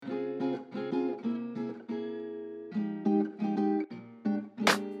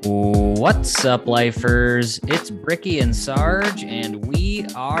What's up, lifers? It's Bricky and Sarge, and we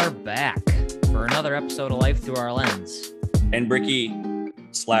are back for another episode of Life Through Our Lens. And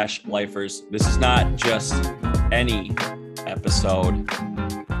Bricky/lifers, this is not just any episode.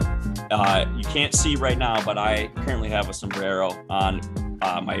 You can't see right now, but I currently have a sombrero on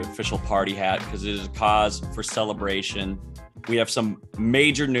my official party hat because it is a cause for celebration. We have some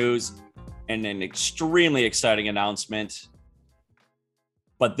major news and an extremely exciting announcement.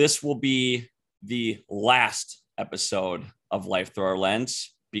 But this will be the last episode of Life Through Our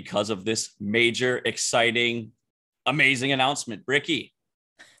Lens because of this major, exciting, amazing announcement. Bricky.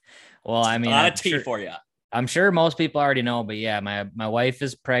 Well, I mean, a lot of tea for you. I'm sure most people already know, but yeah, my wife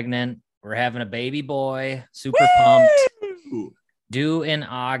is pregnant. We're having a baby boy, super pumped, due in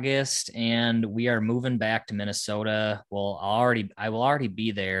August, and we are moving back to Minnesota. Well, I will already be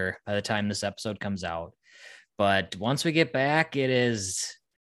there by the time this episode comes out. But once we get back, it is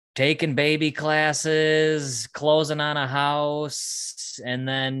taking baby classes, closing on a house, and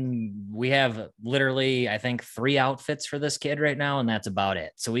then we have literally, I think, 3 outfits for this kid right now, and that's about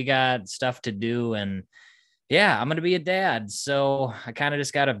it. So we got stuff to do, and yeah, I'm going to be a dad. So I kind of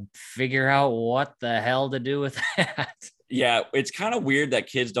just got to figure out what the hell to do with that. Yeah, it's kind of weird that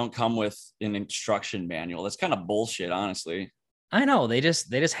kids don't come with an instruction manual. That's kind of bullshit, honestly. I know. They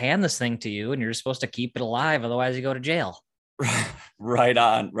just hand this thing to you, and you're supposed to keep it alive. Otherwise, you go to jail. Right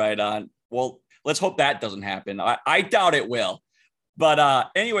on. Well, let's hope that doesn't happen. I doubt it will. But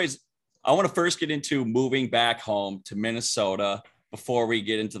anyways, I want to first get into moving back home to Minnesota before we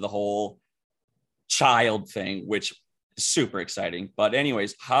get into the whole child thing, which is super exciting. But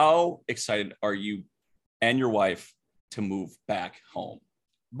anyways, how excited are you and your wife to move back home?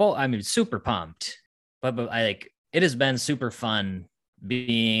 Well, I mean, super pumped. But it has been super fun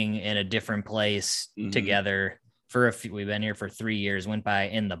being in a different place together. We've been here for 3 years, went by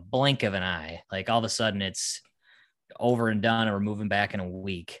in the blink of an eye. Like all of a sudden it's over and done, and we're moving back in a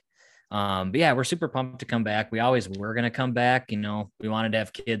week. But yeah, we're super pumped to come back. We always were going to come back. You know, we wanted to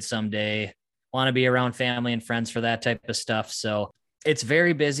have kids someday, want to be around family and friends for that type of stuff. So it's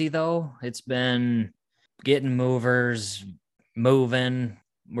very busy though. It's been getting movers, moving.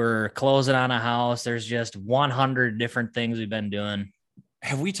 We're closing on a house. There's just 100 different things we've been doing.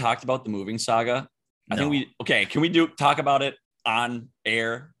 Have we talked about the moving saga? No. I think can we talk about it on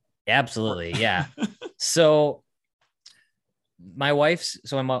air? Absolutely. Yeah. So my wife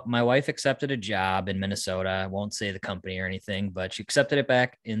accepted a job in Minnesota. I won't say the company or anything, but she accepted it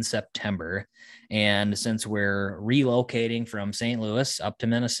back in September. And since we're relocating from St. Louis up to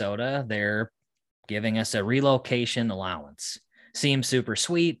Minnesota, they're giving us a relocation allowance. Seems super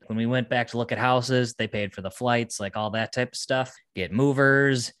sweet. When we went back to look at houses, they paid for the flights, like all that type of stuff. Get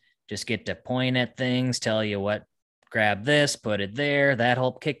movers, just get to point at things, tell you what, grab this, put it there. That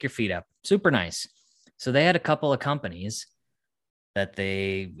help kick your feet up. Super nice. So they had a couple of companies that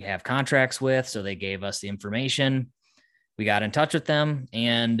they have contracts with. So they gave us the information. We got in touch with them.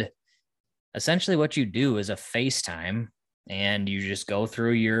 And essentially what you do is a FaceTime, and you just go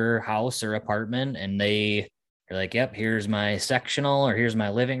through your house or apartment, and they're like, yep, here's my sectional, or here's my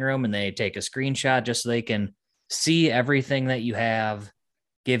living room. And they take a screenshot just so they can see everything that you have,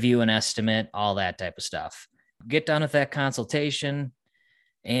 give you an estimate, all that type of stuff. Get done with that consultation.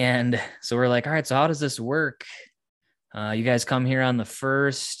 And so we're like, all right, so how does this work? You guys come here on the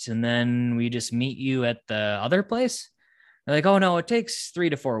 1st, and then we just meet you at the other place? They're like, oh no, it takes 3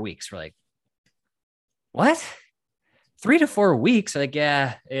 to 4 weeks. We're like, what? 3 to 4 weeks? Like,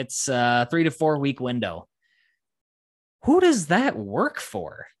 yeah, it's a 3 to 4 week window. Who does that work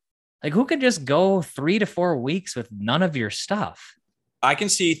for? Like, who could just go 3 to 4 weeks with none of your stuff? I can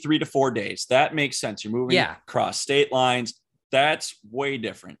see 3 to 4 days. That makes sense. You're moving across state lines. That's way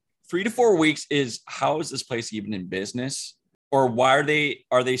different. 3 to 4 weeks is, how is this place even in business? Or why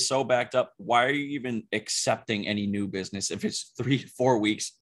are they so backed up? Why are you even accepting any new business if it's 3 to 4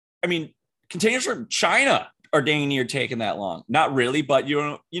 weeks? I mean, containers from China are dang near taking that long. Not really, but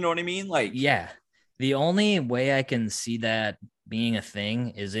you know what I mean? Like, yeah. The only way I can see that being a thing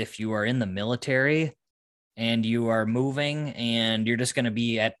is if you are in the military and you are moving and you're just going to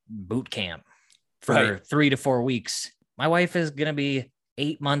be at boot camp for 3 to 4 weeks. My wife is going to be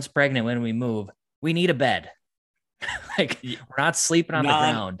 8 months pregnant when we move. We need a bed. Like, we're not sleeping on the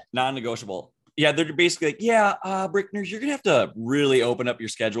ground. Non-negotiable. Yeah, they're basically like, Brickners, you're going to have to really open up your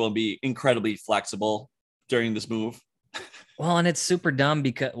schedule and be incredibly flexible during this move. Well, and it's super dumb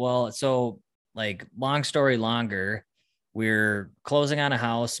because, long story longer, we're closing on a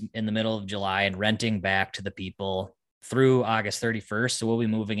house in the middle of July and renting back to the people through August 31st. So we'll be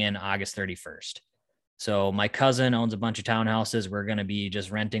moving in August 31st. So my cousin owns a bunch of townhouses. We're going to be just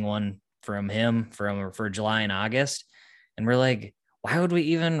renting one from him for July and August. And we're like, why would we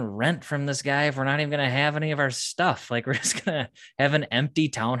even rent from this guy if we're not even going to have any of our stuff? Like, we're just going to have an empty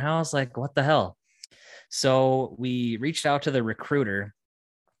townhouse. Like, what the hell? So we reached out to the recruiter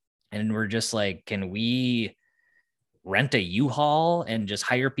and we're just like, can we rent a U-Haul and just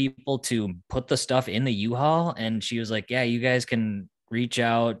hire people to put the stuff in the U-Haul? And she was like, yeah, you guys can reach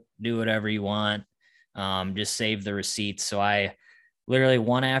out, do whatever you want. Just save the receipts. So I literally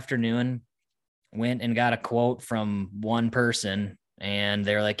one afternoon went and got a quote from one person and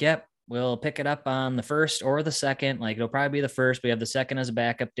they're like, yep, we'll pick it up on the 1st or the 2nd. Like, it'll probably be the 1st. We have the 2nd as a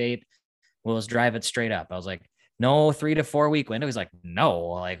backup date. We'll just drive it straight up. I was like, no 3 to 4 week window. He's like, no,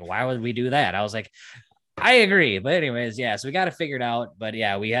 like, why would we do that? I was like, I agree. But anyways, yeah, so we got it figured out. But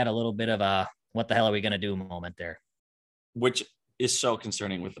yeah, we had a little bit of a, what the hell are we going to do moment there. Which is so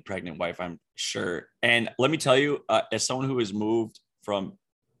concerning with the pregnant wife, I'm sure. And let me tell you, as someone who has moved from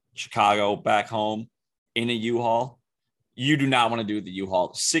Chicago back home in a U-Haul, you do not want to do the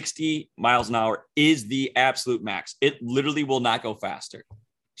U-Haul. 60 miles an hour is the absolute max. It literally will not go faster.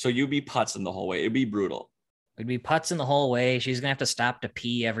 So you'd be putzing the whole way. It'd be brutal. We'd be putzing the whole way. She's gonna have to stop to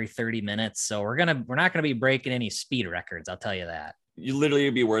pee every 30 minutes. So we're not gonna be breaking any speed records. I'll tell you that. You literally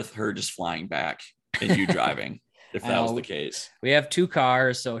would be worth her just flying back and you driving if that was the case. We have 2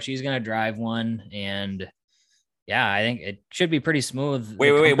 cars, so she's gonna drive one, and yeah, I think it should be pretty smooth.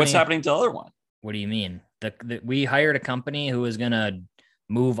 Wait. What's happening to the other one? What do you mean? We hired a company who is gonna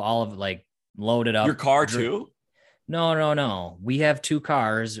move all of, like, load it up. Your car too? No. We have 2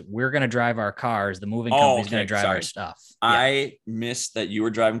 cars. We're going to drive our cars. The moving company's going to drive our stuff. Yeah. I missed that you were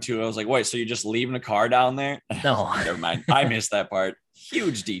driving too. I was like, wait, so you're just leaving a car down there? No. Never mind. I missed that part.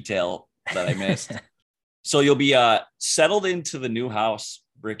 Huge detail that I missed. So you'll be settled into the new house,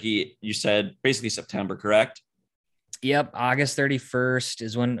 Ricky. You said basically September, correct? Yep. August 31st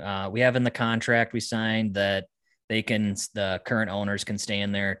is when we have in the contract we signed that the current owners can stay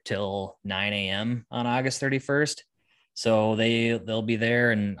in there till 9 a.m. on August 31st. So they'll be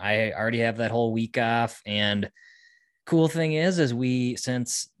there, and I already have that whole week off. And cool thing is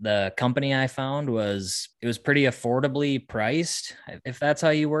since the company I found it was pretty affordably priced, if that's how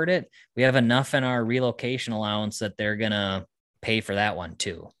you word it, we have enough in our relocation allowance that they're gonna pay for that one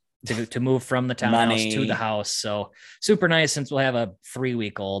too, to move from the townhouse to the house. So super nice, since we'll have a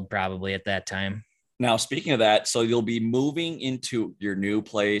 3-week-old probably at that time. Now, speaking of that, so you'll be moving into your new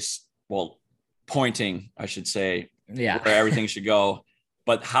place. Well, pointing, I should say, where everything should go.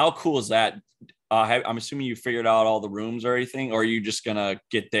 But how cool is that? I'm assuming you figured out all the rooms or anything, or are you just going to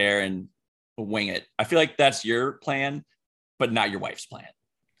get there and wing it? I feel like that's your plan, but not your wife's plan.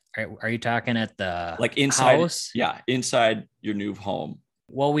 Are you talking at the like inside house? Yeah, inside your new home.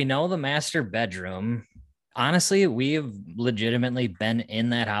 Well, we know the master bedroom. Honestly, we've legitimately been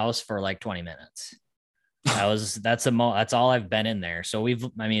in that house for like 20 minutes. That's all I've been in there. So we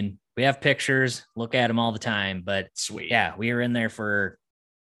have pictures, look at them all the time, but sweet. Yeah, we were in there for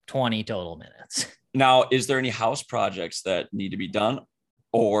 20 total minutes. Now, is there any house projects that need to be done,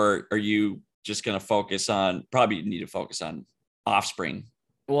 or are you just going to probably need to focus on offspring?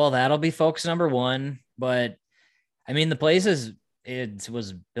 Well, that'll be focus number 1, but I mean, the place it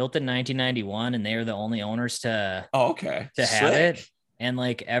was built in 1991 and they were the only owners to have it. And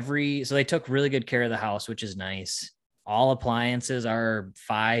like so they took really good care of the house, which is nice. All appliances are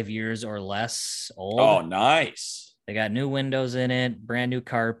 5 years or less old. Oh, nice. They got new windows in it, brand new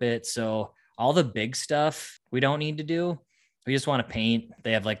carpet. So all the big stuff we don't need to do. We just want to paint.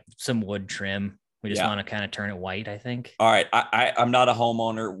 They have like some wood trim. We just want to kind of turn it white, I think. All right. I'm not a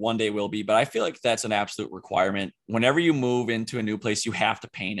homeowner. One day will be, but I feel like that's an absolute requirement. Whenever you move into a new place, you have to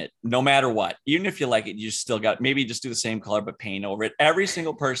paint it no matter what. Even if you like it, you still got, maybe just do the same color, but paint over it. Every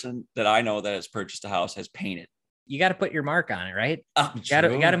single person that I know that has purchased a house has painted. You got to put your mark on it, right? You got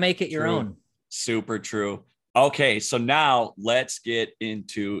to make it your own. Super true. Okay. So now let's get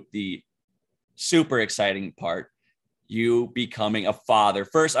into the super exciting part. You becoming a father.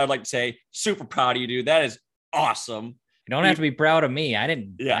 First, I'd like to say, super proud of you, dude. That is awesome. You don't have to be proud of me.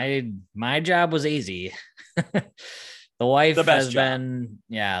 My job was easy. The wife has been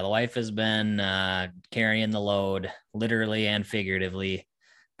carrying the load, literally and figuratively.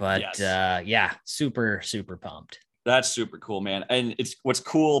 But super, super pumped. That's super cool, man. And what's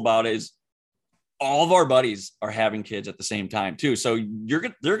cool about it is all of our buddies are having kids at the same time too. So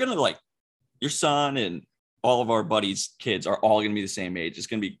they're gonna like your son and all of our buddies' kids are all going to be the same age. It's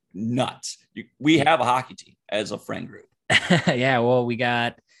going to be nuts. We have a hockey team as a friend group. Yeah. Well, we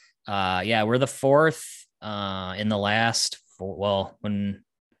got, we're the 4th in the last 4. Well, when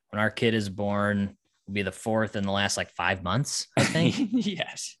our kid is born, be the fourth in the last like 5 months, I think.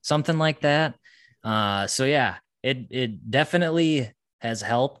 Yes. Something like that. So yeah, it definitely has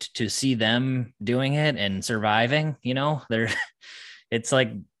helped to see them doing it and surviving. It's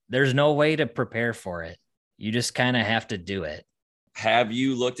like there's no way to prepare for it. You just kind of have to do it. Have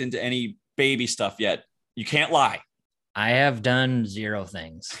you looked into any baby stuff yet? You can't lie. I have done 0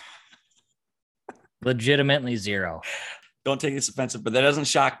 things. Legitimately 0. Don't take this offensive, but that doesn't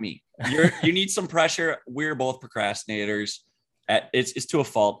shock me. You need some pressure. We're both procrastinators. It's to a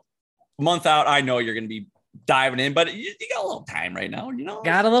fault. A month out, I know you're going to be diving in, but you got a little time right now,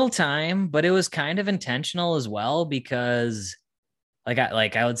 Got a little time, but it was kind of intentional as well because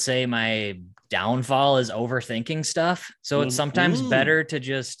I would say my downfall is overthinking stuff. So it's sometimes better to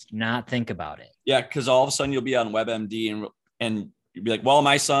just not think about it. Yeah, because all of a sudden you'll be on WebMD and you'll be like, well,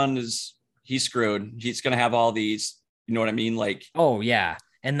 my son he's screwed. He's going to have all these, you know what I mean? Like, oh yeah.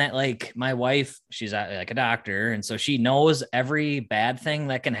 And that like my wife, she's like a doctor. And so she knows every bad thing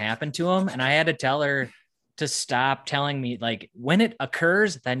that can happen to him. And I had to tell her to stop telling me, like, when it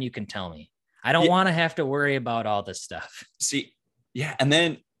occurs, then you can tell me. I don't want to have to worry about all this stuff. See, yeah. And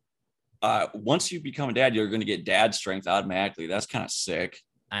then once you become a dad, you're going to get dad strength automatically. That's kind of sick.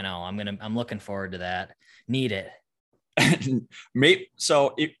 I know. I'm looking forward to that. Need it.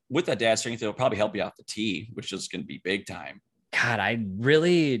 With that dad strength, it'll probably help you off the tee, which is going to be big time. God, I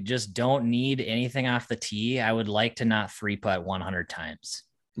really just don't need anything off the tee. I would like to not 3-putt 100 times.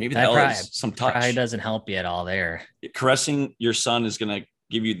 Maybe that is some touch. Probably doesn't help you at all there. Caressing your son is going to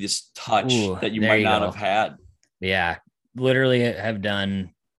give you this touch that you might not have had. Yeah, literally have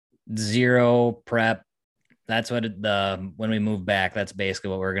done 0 prep. That's what when we move back, that's basically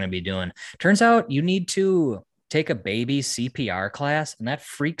what we're going to be doing. Turns out you need to take a baby CPR class, and that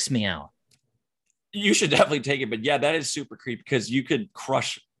freaks me out. You should definitely take it, but yeah, that is super creepy because you could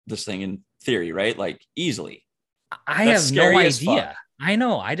crush this thing in theory, right? Like easily. I have no idea. I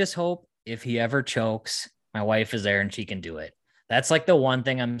know. I just hope if he ever chokes, my wife is there and she can do it. That's like the one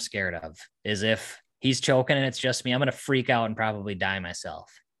thing I'm scared of is if he's choking and it's just me, I'm going to freak out and probably die myself.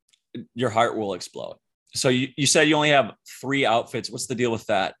 Your heart will explode. So you said you only have 3 outfits. What's the deal with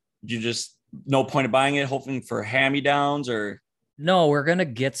that? You just no point of buying it, hoping for hand-me-downs or? No, we're going to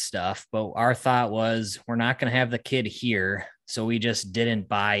get stuff, but our thought was we're not going to have the kid here. So we just didn't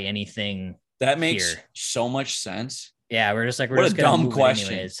buy anything. That makes so much sense. Yeah. We're just like, what a dumb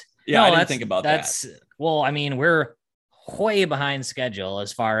question. Anyways. Yeah. I didn't think about that. Well, I mean, we're way behind schedule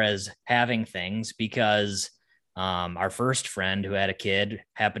as far as having things because our first friend who had a kid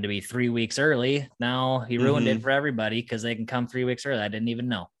happened to be 3 weeks early. Now he ruined it for everybody because they can come 3 weeks early. I didn't even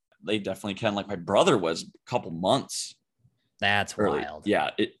know. They definitely can. Like my brother was a couple months. That's early. Wild.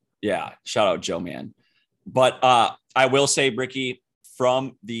 Yeah. Shout out Joe, man. But I will say, Bricky,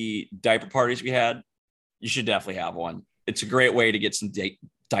 from the diaper parties we had, you should definitely have one. It's a great way to get some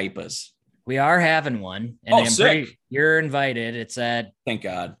diapers. We are having one. And sick. You're invited. It's at Thank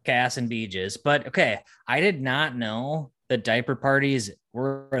God. Cass and Beaches. But okay, I did not know that diaper parties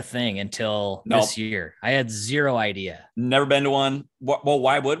were a thing until this year. I had 0 idea. Never been to one. Well,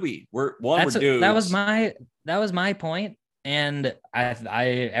 why would we? We're dudes. That was my point. And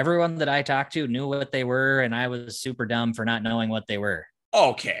everyone that I talked to knew what they were, and I was super dumb for not knowing what they were.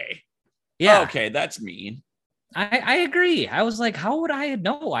 Okay. Yeah. Okay, that's mean. I agree. I was like, how would I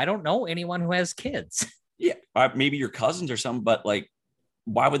know? I don't know anyone who has kids. Yeah, maybe your cousins or something, but like,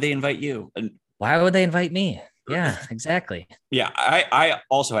 why would they invite you? And why would they invite me? Yeah, exactly. Yeah, I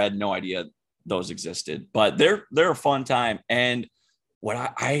also had no idea those existed, but they're a fun time. And what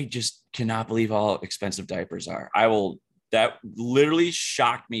I just cannot believe how expensive diapers are. That literally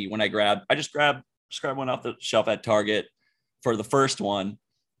shocked me when I just grabbed one off the shelf at Target for the first one.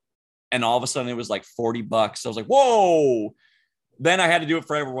 And all of a sudden it was like $40. I was like, whoa. Then I had to do it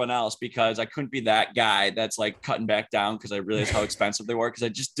for everyone else because I couldn't be that guy that's like cutting back down because I realized how expensive they were because I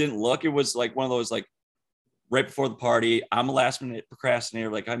just didn't look. It was like one of those like right before the party. I'm a last minute procrastinator,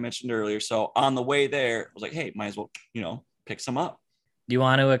 like I mentioned earlier. So on the way there, I was like, hey, might as well, pick some up. Do you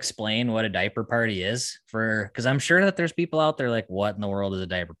want to explain what a diaper party is because I'm sure that there's people out there like, what in the world is a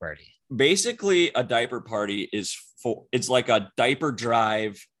diaper party? Basically, a diaper party it's like a diaper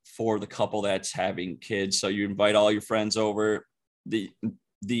drive for the couple that's having kids. So you invite all your friends over.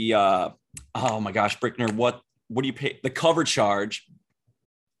 Oh my gosh, Brickner, what do you pay? The cover charge.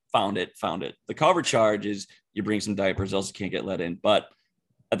 Found it. The cover charge is you bring some diapers, else you can't get let in. But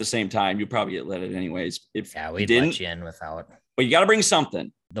at the same time, you probably get let in anyways. We'd let you in without. But you got to bring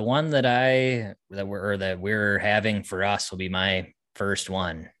something. The one that we're having for us will be my first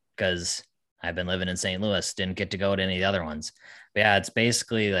one because I've been living in St. Louis, didn't get to go to any of the other ones. But yeah, it's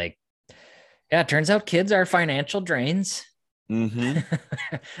basically like Yeah, it turns out kids are financial drains. Mm-hmm.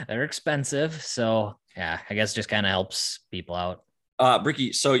 They're expensive. So yeah, I guess just kind of helps people out.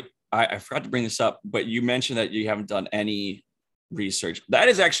 Bricky, so I forgot to bring this up, but you mentioned that you haven't done any research. That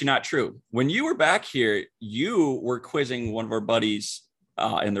is actually not true. When you were back here, you were quizzing one of our buddies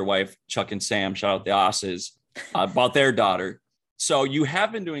and their wife, Chuck and Sam, shout out the Osses, about their daughter. So you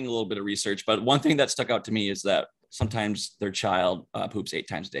have been doing a little bit of research, but one thing that stuck out to me is that sometimes their child poops 8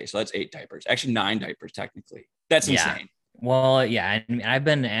 times a day. So that's 8 diapers, actually 9 diapers technically. That's Yeah. insane. Well, yeah, I mean, I've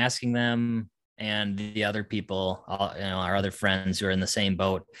been asking them and the other people, our other friends who are in the same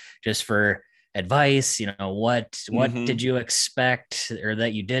boat, just for advice. What Mm-hmm. did you expect or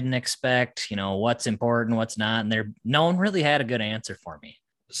that you didn't expect? What's important, what's not, and no one really had a good answer for me.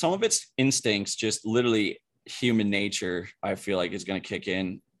 Some of its instincts, just literally human nature, I feel like is going to kick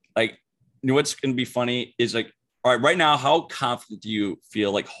in. Like, what's going to be funny is like, all right, right now, how confident do you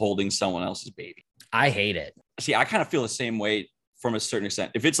feel like holding someone else's baby? I hate it. See, I kind of feel the same way from a certain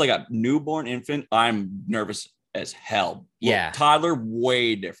extent. If it's like a newborn infant, I'm nervous as hell. Yeah. Toddler,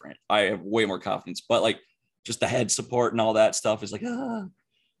 way different. I have way more confidence, but like just the head support and all that stuff is like,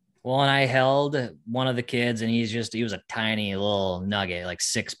 Well, and I held one of the kids, and he was a tiny little nugget, like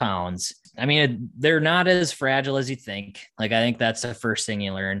 6 pounds. I mean, they're not as fragile as you think. Like, I think that's the first thing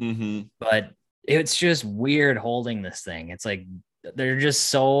you learn. mm-hmm. But it's just weird holding this thing. It's like they're just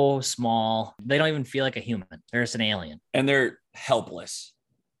so small. They don't even feel like a human. They're just an alien. And they're helpless.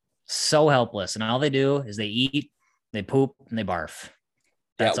 So helpless. And all they do is they eat, they poop, and they barf.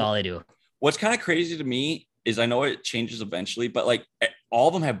 That's all they do. What's kind of crazy to me is I know it changes eventually, but like all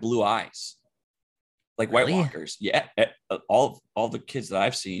of them have blue eyes, like Really? White Walkers. Yeah, all the kids that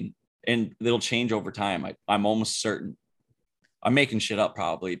I've seen, and they'll change over time. I'm almost certain. I'm making shit up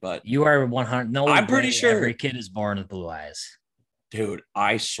probably, but you are 100. No, I'm pretty sure every kid is born with blue eyes. Dude,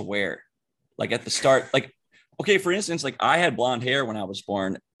 I swear. Like at the start, like, okay, for instance, like I had blonde hair when I was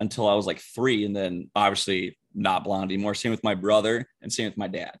born until I was like 3, and then obviously not blonde anymore. Same with my brother and same with my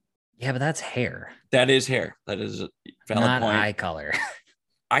dad. Yeah, but that's hair. That is hair. That is a valid not point. Eye color.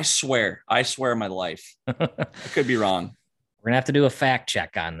 I swear my life. I could be wrong. We're gonna have to do a fact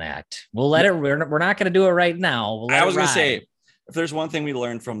check on that. We'll let it. We're not gonna do it right now. I was gonna say, if there's one thing we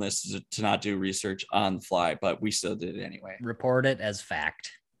learned from this is to not do research on the fly, but we still did it anyway. Report it as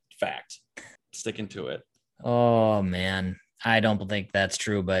fact. Fact. Sticking to it. Oh man, I don't think that's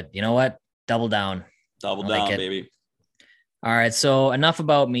true, but you know what? Double down. Double down, baby. All right, so enough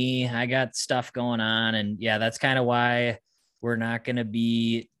about me. I got stuff going on, and yeah, that's kind of why we're not going to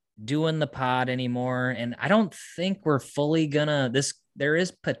be doing the pod anymore. And I don't think we're fully gonna there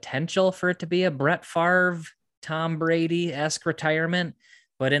is potential for it to be a Brett Favre, Tom Brady-esque retirement,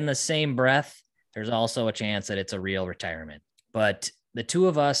 but in the same breath, there's also a chance that it's a real retirement. But the two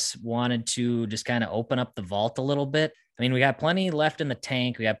of us wanted to just kind of open up the vault a little bit. I mean, we got plenty left in the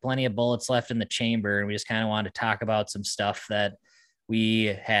tank. We got plenty of bullets left in the chamber, and we just kind of wanted to talk about some stuff that we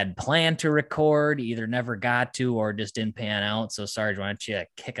had planned to record, either never got to or just didn't pan out. So, Sarge, why don't you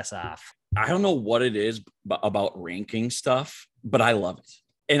kick us off? I don't know what it is about ranking stuff, but I love it.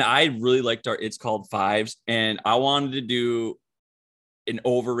 And I really liked our It's Called Fives, and I wanted to do an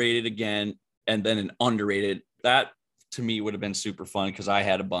overrated again and then an underrated. That to me would have been super fun because I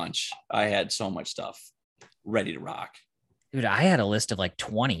had a bunch. I had so much stuff ready to rock. Dude, I had a list of like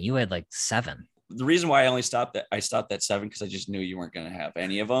 20. You had like 7. The reason why I stopped at 7 because I just knew you weren't going to have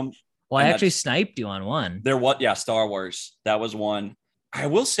any of them. Well, I actually sniped you on one. Star Wars. That was one. I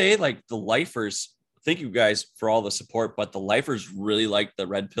will say, like, the lifers, thank you guys for all the support, but the lifers really liked the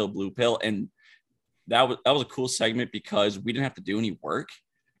red pill, blue pill. And that was a cool segment because we didn't have to do any work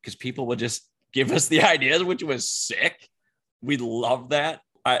because people would just give us the ideas, which was sick. We love that.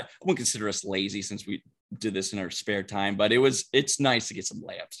 I wouldn't consider us lazy since we did this in our spare time, but it's nice to get some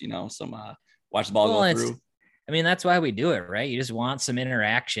layups, some watch the ball go through. I mean, that's why we do it, right? You just want some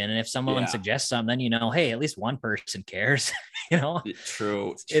interaction. And if someone suggests something, then hey, at least one person cares,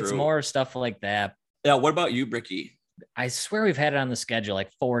 True. It's more stuff like that. Yeah. What about you, Bricky? I swear we've had it on the schedule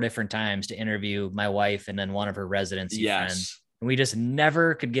like 4 different times to interview my wife and then one of her residency friends. And we just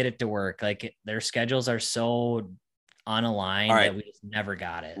never could get it to work. Like their schedules are so unaligned that we just never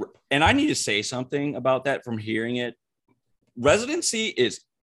got it. And I need to say something about that from hearing it. Residency is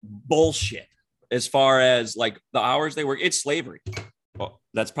bullshit as far as like the hours they work. It's slavery. Well,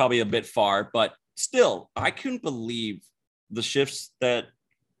 that's probably a bit far, but still, I couldn't believe the shifts that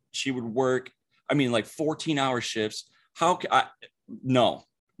she would work. I mean, like 14-hour shifts. No,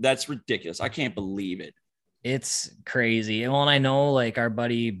 that's ridiculous. I can't believe it. It's crazy. Well, and I know like our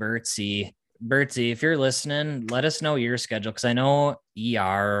buddy Bertsy, Bertie, if you're listening, let us know your schedule because I know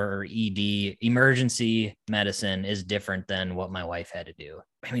ER or ED, emergency medicine, is different than what my wife had to do.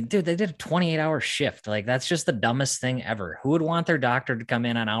 I mean, dude, they did a 28-hour shift. Like, that's just the dumbest thing ever. Who would want their doctor to come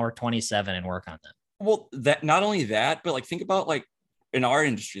in on hour 27 and work on them? Well, that not only that, but like think about like in our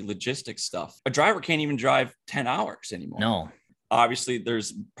industry, logistics stuff. A driver can't even drive 10 hours anymore. No. Obviously,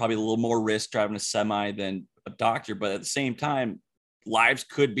 there's probably a little more risk driving a semi than a doctor, but at the same time, lives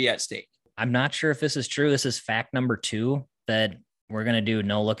could be at stake. I'm not sure if this is true. This is fact number 2 that we're gonna do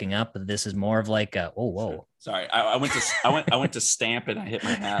no looking up, but this is more of like a whoa. Sorry, I went to stamp it. I hit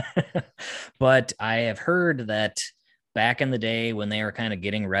my hat. But I have heard that back in the day when they were kind of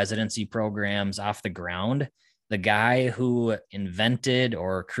getting residency programs off the ground, the guy who invented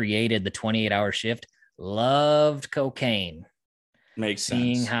or created the 28-hour shift loved cocaine. Makes sense.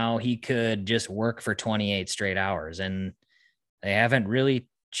 Seeing how he could just work for 28 straight hours, and they haven't really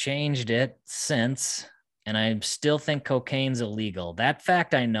changed it since. And I still think cocaine's illegal. That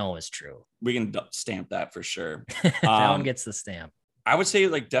fact I know is true. We can stamp that for sure. That one gets the stamp. I would say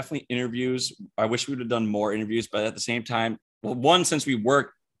like definitely interviews. I wish we would have done more interviews, but at the same time, well, one, since we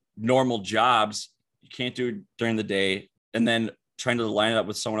work normal jobs, you can't do it during the day. And then trying to line it up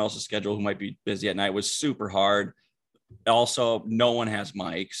with someone else's schedule who might be busy at night was super hard. Also, no one has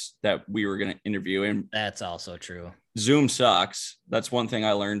mics that we were going to interview. And that's also true. Zoom sucks. That's one thing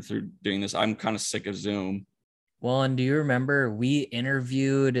I learned through doing this. I'm kind of sick of Zoom. Well, and do you remember we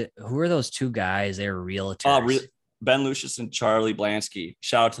interviewed, who are those 2 guys? They were realtors. Ben Lucius and Charlie Blansky.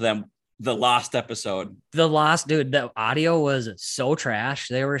 Shout out to them. The lost episode. The audio was so trash.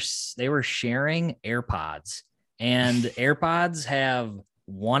 They were sharing AirPods, and AirPods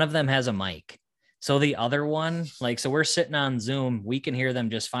one of them has a mic. So the other one, so we're sitting on Zoom, we can hear them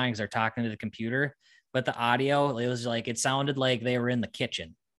just fine because they're talking to the computer, but the audio, it sounded like they were in the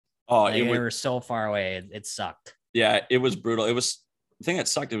kitchen. Oh, they were so far away. It sucked. Yeah, it was brutal. The thing that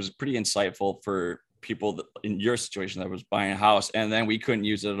sucked. It was pretty insightful for people in your situation that was buying a house, and then we couldn't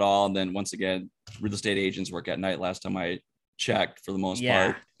use it at all. And then once again, real estate agents work at night. Last time I checked, for the most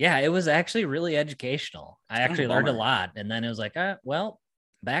part. Yeah, it was actually really educational. I actually learned a lot, and then it was like,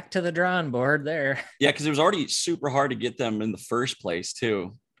 back to the drawing board there. Yeah, because it was already super hard to get them in the first place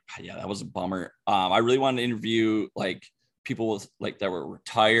too. Yeah, that was a bummer. I really wanted to interview like people with that were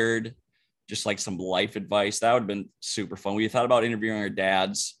retired, just like some life advice. That would have been super fun. We thought about interviewing our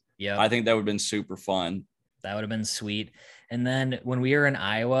dads. Yeah, I think that would have been super fun. That would have been sweet. And then when we were in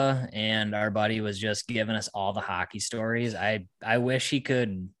Iowa and our buddy was just giving us all the hockey stories, I wish he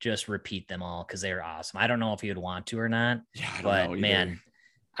could just repeat them all because they were awesome. I don't know if he would want to or not. Yeah, I don't know man,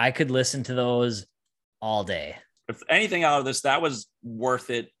 I could listen to those all day. If anything out of this, that was worth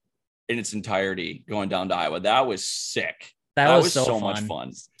it in its entirety. Going down to Iowa, that was sick. That was so much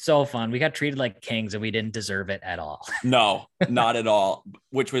fun. So fun. We got treated like kings and we didn't deserve it at all. No, not at all.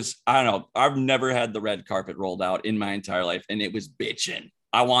 Which was, I don't know. I've never had the red carpet rolled out in my entire life, and it was bitching.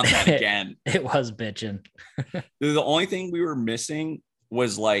 I want that again. It was bitching. The only thing we were missing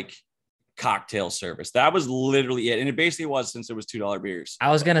was like cocktail service. That was literally it. And it basically was, since it was $2 beers.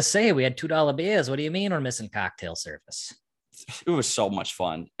 I was going to say we had $2 beers. What do you mean we're missing cocktail service? It was so much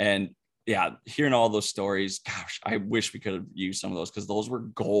fun. And yeah, hearing all those stories, gosh, I wish we could have used some of those because those were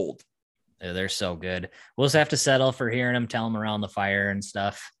gold. They're so good. We'll just have to settle for hearing them tell them around the fire and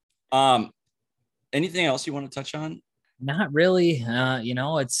stuff. Anything else you want to touch on? Not really.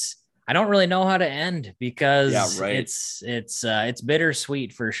 I don't really know how to end because it's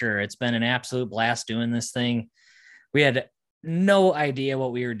bittersweet for sure. It's been an absolute blast doing this thing. We had no idea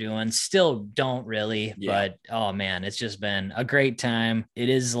what we were doing. Still don't really, but oh man, it's just been a great time. It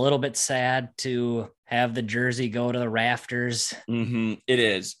is a little bit sad to have the jersey go to the rafters. Mm-hmm. It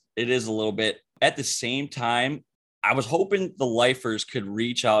is a little bit. At the same time, I was hoping the lifers could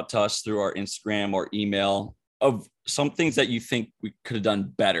reach out to us through our Instagram or email of some things that you think we could have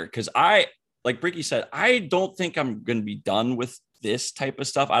done better. Because like Bricky said, I don't think I'm going to be done with this type of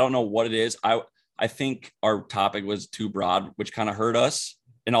stuff. I don't know what it is. I think our topic was too broad, which kind of hurt us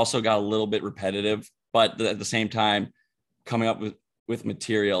and also got a little bit repetitive. But at the same time, coming up with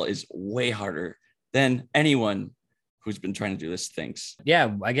material is way harder than anyone who's been trying to do this thinks.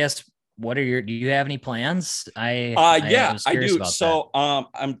 Yeah, I guess. Do you have any plans? I do. So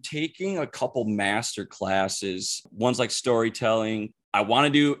I'm taking a couple master classes. One's like storytelling. I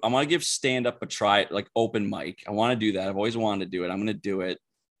want to give stand-up a try, like open mic. I want to do that. I've always wanted to do it. I'm going to do it.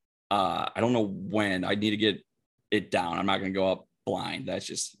 I don't know when. I need to get it down. I'm not going to go up blind. That's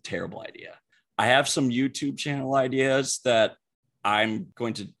just a terrible idea. I have some YouTube channel ideas that I'm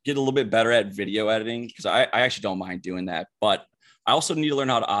going to get a little bit better at video editing because I actually don't mind doing that. But I also need to learn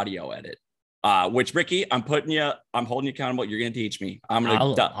how to audio edit. Which Ricky, I'm holding you accountable. You're going to teach me.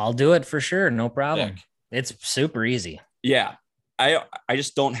 I'll do it for sure. No problem. Sick. It's super easy. Yeah. I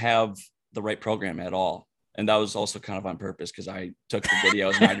just don't have the right program at all. And that was also kind of on purpose because I took the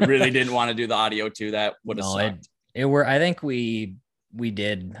videos and I really didn't want to do the audio too. That would have sucked. I think we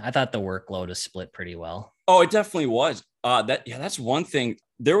did. I thought the workload is split pretty well. Oh, it definitely was. That's one thing.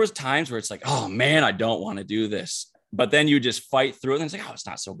 There was times where it's like, oh man, I don't want to do this. But then you just fight through it and it's like, oh, it's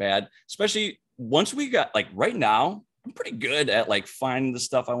not so bad. Especially once we got like right now, I'm pretty good at like finding the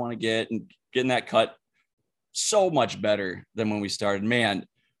stuff I want to get and getting that cut so much better than when we started. Man,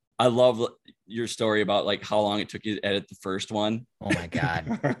 I love your story about like how long it took you to edit the first one. Oh my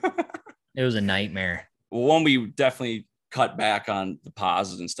God. It was a nightmare. One, we definitely cut back on the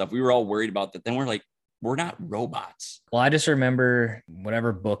pauses and stuff. We were all worried about that. Then we're like, we're not robots. Well, I just remember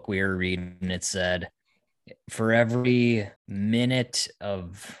whatever book we were reading, it said for every minute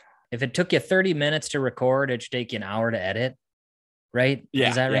if it took you 30 minutes to record, it should take you an hour to edit. Right? Yeah.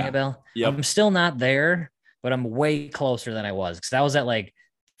 Does that ring a bell? Yep. I'm still not there, but I'm way closer than I was. Cause I was at like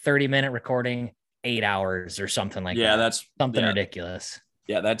 30-minute recording, 8 hours or something like that. Yeah, that's something ridiculous.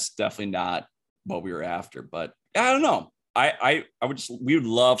 Yeah, that's definitely not what we were after, but I don't know. We would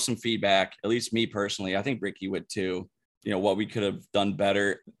love some feedback, at least me personally. I think Ricky would too. You know, what we could have done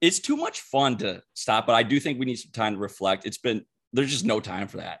better. It's too much fun to stop, but I do think we need some time to reflect. There's just no time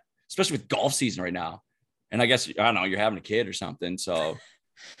for that, especially with golf season right now. And I guess, I don't know, you're having a kid or something. So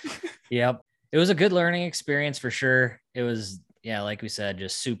yep. It was a good learning experience for sure. It was, yeah, like we said,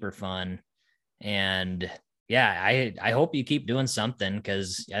 just super fun. And yeah, I hope you keep doing something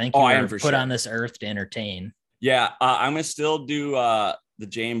because I think you were put on this earth to entertain. Yeah, I'm going to still do the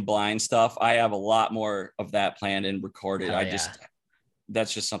James Blind stuff. I have a lot more of that planned and recorded.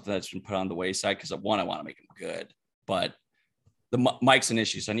 That's just something that's been put on the wayside because one, I want to make them good, but the mic's an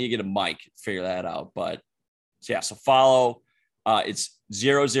issue. So I need to get a mic, figure that out. But so follow. It's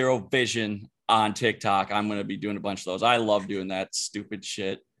 00 Vision on TikTok. I'm going to be doing a bunch of those. I love doing that stupid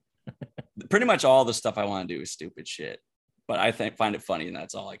shit. Pretty much all the stuff I want to do is stupid shit, but I find it funny and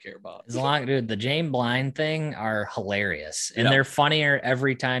that's all I care about. Dude, the James Blind thing are hilarious and they're funnier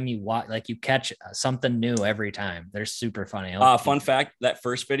every time you watch, like you catch something new every time. They're super funny. Fun fact, that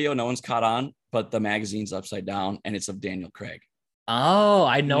first video, no one's caught on, but the magazine's upside down and it's of Daniel Craig. Oh,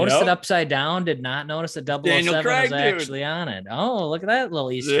 I noticed it upside down. Did not notice the 007 was actually on it. Oh, look at that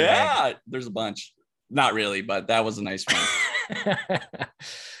little Easter egg. Yeah, there's a bunch. Not really, but that was a nice one.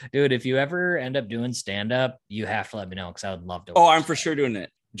 Dude, if you ever end up doing stand-up, you have to let me know because I would love to. Oh, I'm for sure doing it.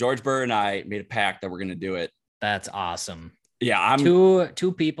 George Burr and I made a pact that we're going to do it. That's awesome. Yeah, I'm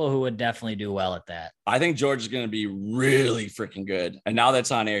two people who would definitely do well at that. I think George is going to be really freaking good. And now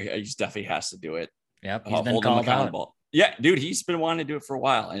that's on air, he definitely has to do it. Yep, he's been called out. Yeah, dude, he's been wanting to do it for a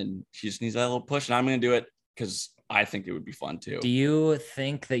while and he just needs that little push. And I'm going to do it because I think it would be fun too. Do you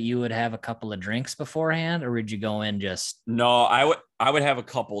think that you would have a couple of drinks beforehand or would you go in just? No, I would have a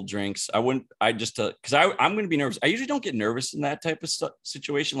couple drinks. Because I'm going to be nervous. I usually don't get nervous in that type of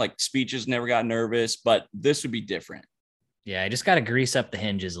situation. Like speeches, never got nervous, but this would be different. Yeah, I just got to grease up the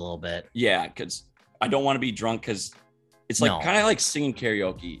hinges a little bit. Yeah, because I don't want to be drunk because it's like kind of like singing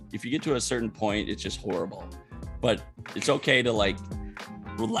karaoke. If you get to a certain point, it's just horrible. But it's okay to like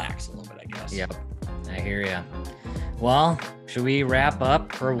relax a little bit, I guess. Yep, I hear you. Well, should we wrap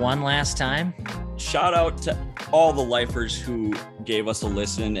up for one last time? Shout out to all the lifers who gave us a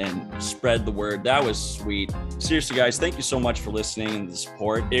listen and spread the word. That was sweet. Seriously, guys, thank you so much for listening and the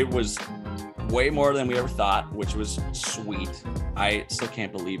support. It was way more than we ever thought, which was sweet. I still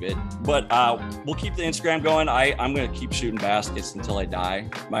can't believe it. But we'll keep the Instagram going. I'm going to keep shooting baskets until I die.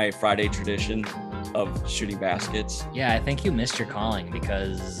 My Friday tradition of shooting baskets. Yeah, I think you missed your calling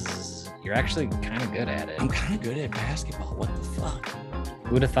because you're actually kind of good at it. I'm kind of good at basketball. What the fuck?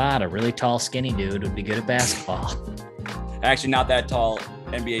 Who would have thought a really tall, skinny dude would be good at basketball? Actually, not that tall,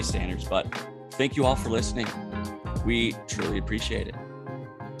 NBA standards, but thank you all for listening. We truly appreciate it.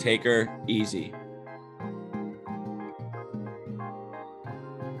 Take her easy.